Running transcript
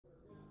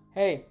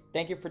Hey,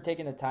 thank you for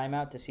taking the time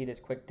out to see this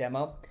quick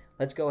demo.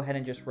 Let's go ahead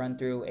and just run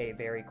through a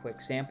very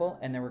quick sample,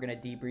 and then we're going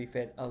to debrief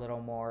it a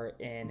little more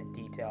in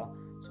detail.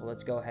 So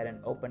let's go ahead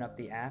and open up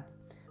the app.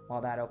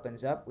 While that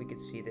opens up, we can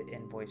see the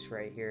invoice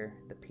right here,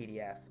 the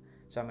PDF.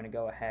 So I'm going to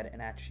go ahead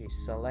and actually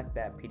select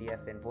that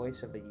PDF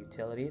invoice of the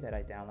utility that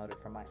I downloaded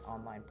from my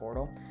online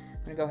portal.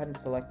 I'm going to go ahead and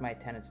select my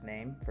tenant's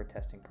name for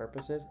testing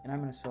purposes, and I'm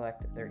going to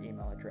select their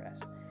email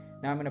address.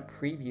 Now I'm going to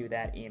preview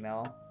that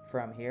email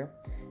from here.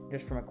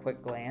 Just from a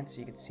quick glance,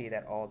 you can see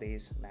that all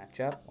these match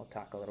up. We'll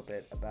talk a little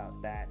bit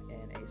about that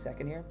in a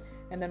second here.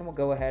 And then we'll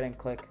go ahead and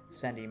click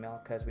send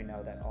email because we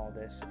know that all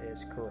this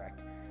is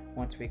correct.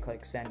 Once we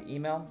click send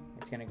email,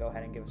 it's going to go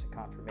ahead and give us a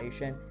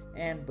confirmation,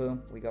 and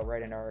boom, we go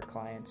right into our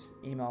client's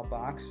email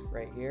box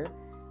right here.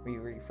 We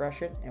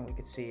refresh it and we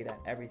can see that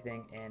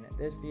everything in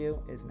this view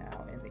is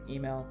now in the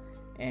email,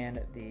 and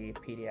the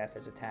PDF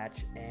is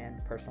attached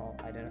and personal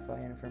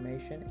identifying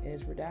information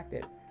is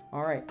redacted.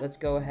 All right, let's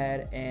go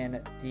ahead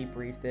and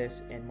debrief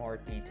this in more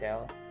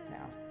detail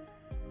now.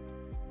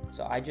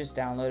 So I just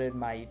downloaded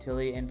my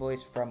utility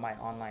invoice from my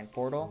online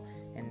portal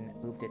and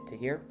moved it to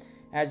here.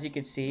 As you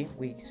can see,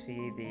 we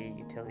see the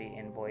utility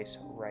invoice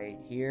right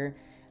here.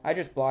 I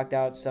just blocked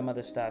out some of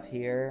the stuff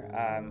here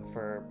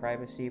for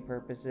privacy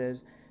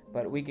purposes,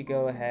 but we could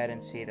go ahead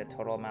and see the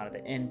total amount of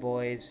the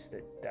invoice,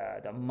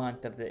 the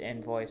month of the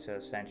invoice, so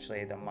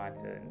essentially the month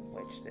in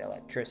which the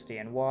electricity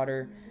and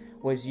water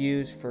was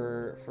used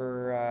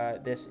for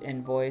this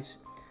invoice.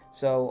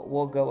 So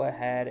we'll go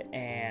ahead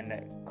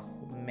and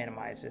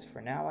minimize this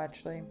for now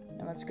actually,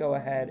 and let's go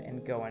ahead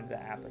and go into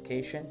the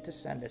application to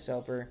send this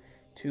over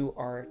to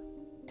our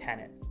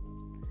tenant.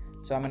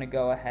 So I'm going to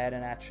go ahead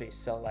and actually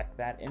select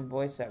that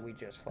invoice that we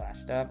just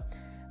flashed up.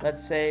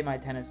 Let's say my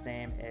tenant's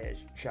name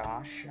is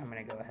Josh. I'm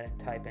going to go ahead and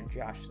type in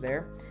Josh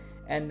there.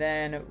 And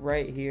then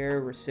right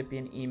here,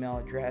 recipient email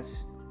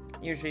address.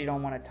 Usually you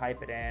don't want to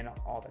type it in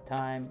all the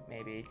time,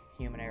 maybe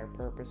human error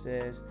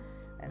purposes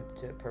and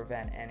to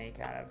prevent any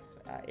kind of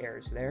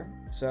errors there.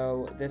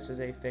 So this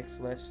is a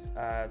fixed list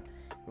of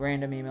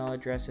random email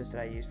addresses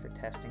that I use for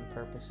testing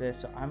purposes.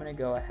 So I'm going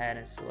to go ahead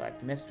and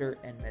select Mr.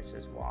 and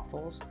Mrs.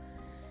 Waffles.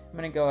 I'm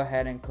going to go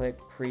ahead and click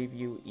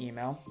preview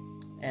email,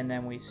 and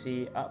then we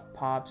see up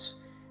pops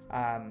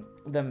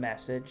the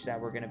message that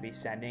we're going to be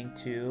sending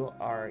to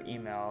our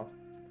email,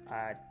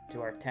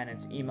 to our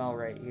tenant's email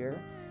right here,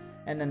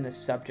 and then the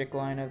subject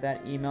line of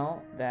that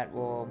email that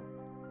will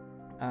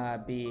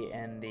be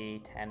in the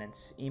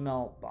tenant's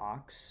email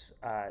box.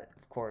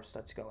 Of course,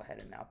 let's go ahead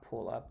and now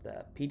pull up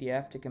the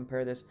PDF to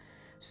compare this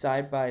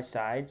side by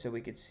side so we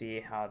could see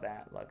how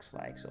that looks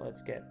like. So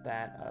let's get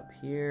that up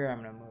here.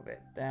 I'm going to move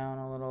it down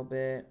a little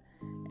bit,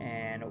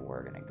 and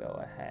we're going to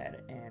go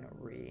ahead and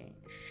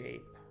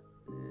reshape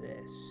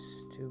this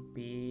to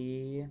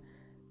be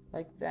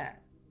like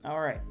that.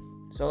 All right,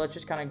 so let's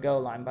just kind of go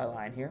line by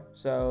line here.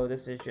 So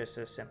this is just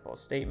a simple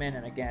statement,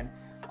 and again,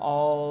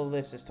 all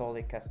this is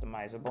totally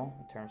customizable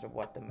in terms of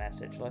what the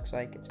message looks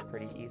like. It's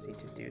pretty easy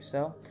to do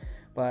so.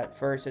 But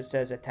first it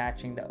says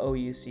attaching the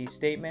OUC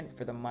statement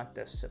for the month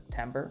of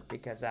September,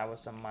 because that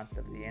was the month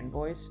of the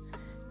invoice,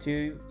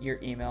 to your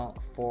email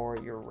for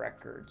your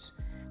records.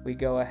 We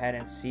go ahead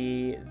and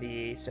see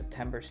the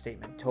September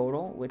statement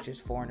total, which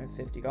is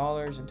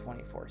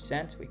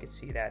 $450.24. We could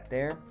see that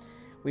there.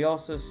 We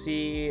also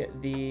see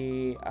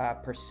the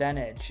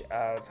percentage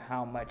of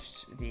how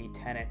much the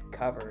tenant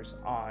covers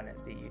on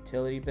the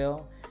utility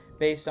bill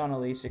based on a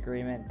lease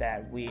agreement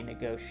that we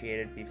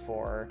negotiated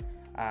before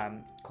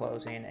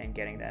closing and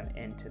getting them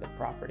into the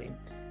property.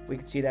 We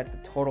can see that the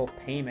total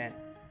payment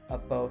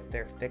of both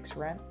their fixed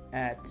rent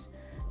at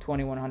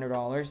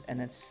 $2,100 and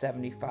then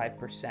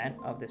 75%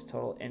 of this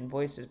total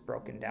invoice is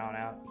broken down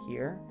out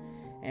here,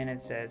 and it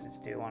says it's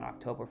due on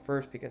October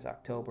 1st because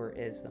October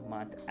is the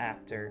month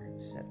after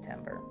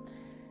September.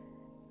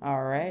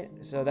 All right,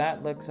 so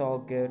that looks all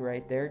good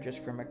right there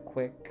just from a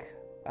quick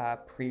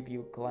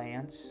preview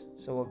glance.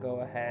 So we'll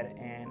go ahead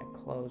and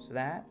close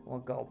that. We'll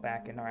go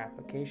back in our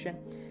application,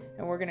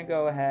 and we're going to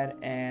go ahead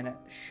and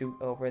shoot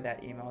over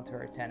that email to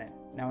our tenant.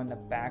 Now in the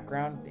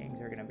background,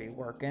 things are going to be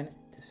working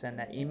to send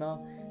that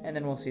email, and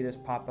then we'll see this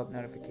pop-up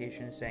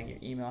notification saying your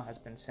email has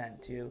been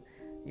sent to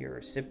your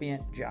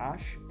recipient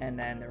Josh, and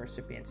then the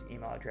recipient's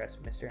email address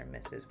Mr. and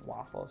Mrs.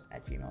 Waffles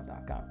at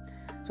gmail.com.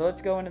 So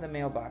let's go into the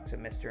mailbox of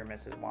Mr. and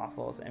Mrs.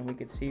 Waffles, and we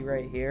can see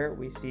right here,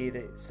 we see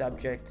the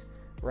subject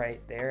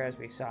right there as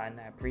we saw in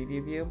that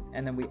preview view,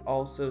 and then we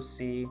also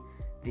see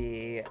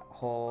the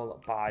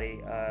whole body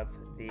of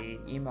the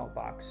email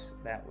box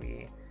that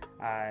we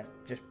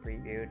just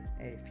previewed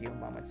a few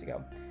moments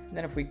ago. And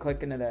then if we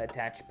click into the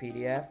attached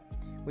PDF,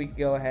 we can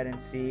go ahead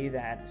and see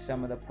that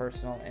some of the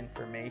personal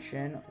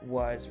information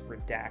was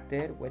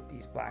redacted with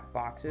these black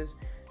boxes.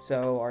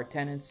 So our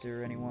tenants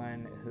or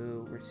anyone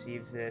who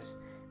receives this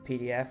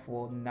PDF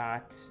will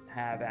not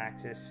have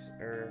access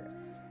or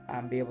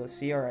be able to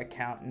see our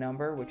account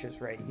number, which is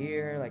right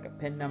here, like a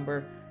PIN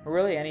number, or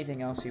really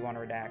anything else you want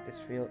to redact.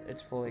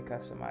 It's fully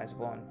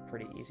customizable and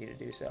pretty easy to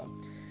do so.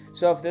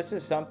 So if this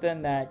is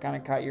something that kind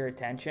of caught your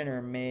attention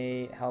or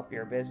may help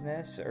your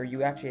business, or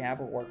you actually have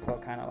a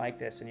workflow kind of like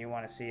this and you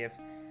want to see if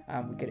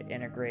we could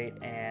integrate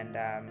and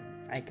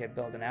I could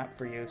build an app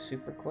for you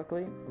super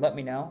quickly, let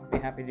me know. I'd be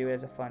happy to do it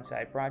as a fun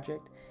side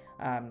project.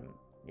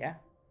 Yeah,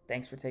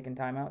 thanks for taking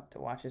time out to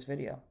watch this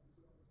video.